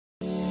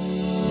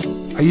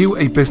Are you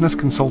a business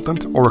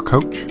consultant or a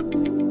coach?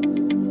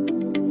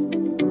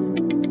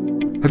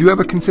 Have you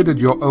ever considered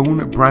your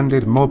own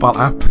branded mobile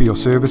app for your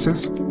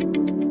services?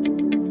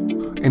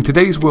 In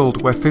today's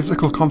world where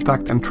physical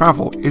contact and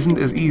travel isn't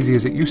as easy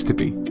as it used to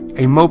be,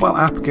 a mobile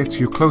app gets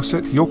you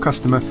closer to your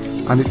customer,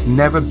 and it's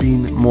never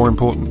been more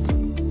important.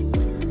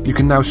 You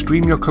can now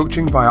stream your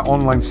coaching via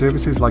online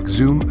services like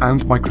Zoom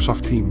and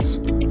Microsoft Teams.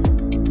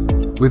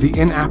 With the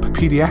in-app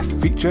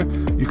PDF feature,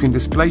 you can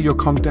display your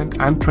content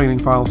and training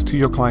files to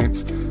your clients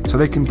so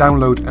they can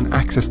download and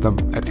access them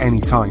at any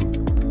time.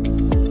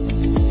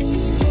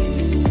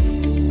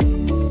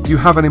 Do you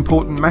have an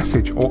important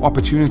message or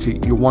opportunity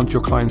you want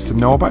your clients to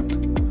know about?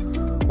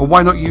 Or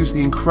why not use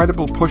the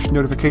incredible push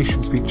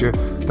notifications feature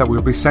that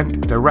will be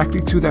sent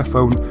directly to their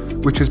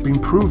phone, which has been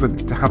proven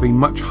to have a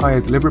much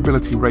higher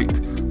deliverability rate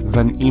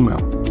than email?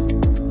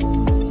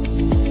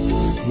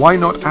 Why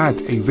not add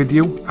a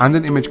video and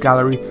an image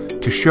gallery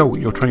to show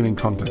your training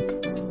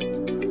content?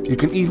 You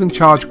can even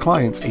charge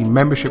clients a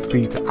membership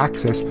fee to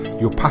access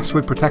your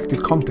password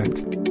protected content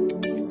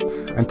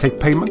and take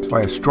payment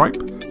via Stripe,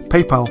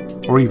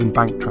 PayPal, or even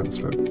bank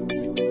transfer.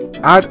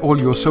 Add all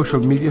your social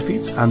media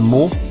feeds and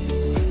more.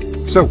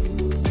 So,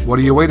 what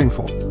are you waiting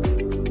for?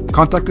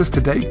 Contact us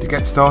today to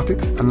get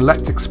started, and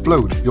let's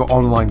explode your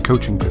online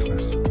coaching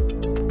business.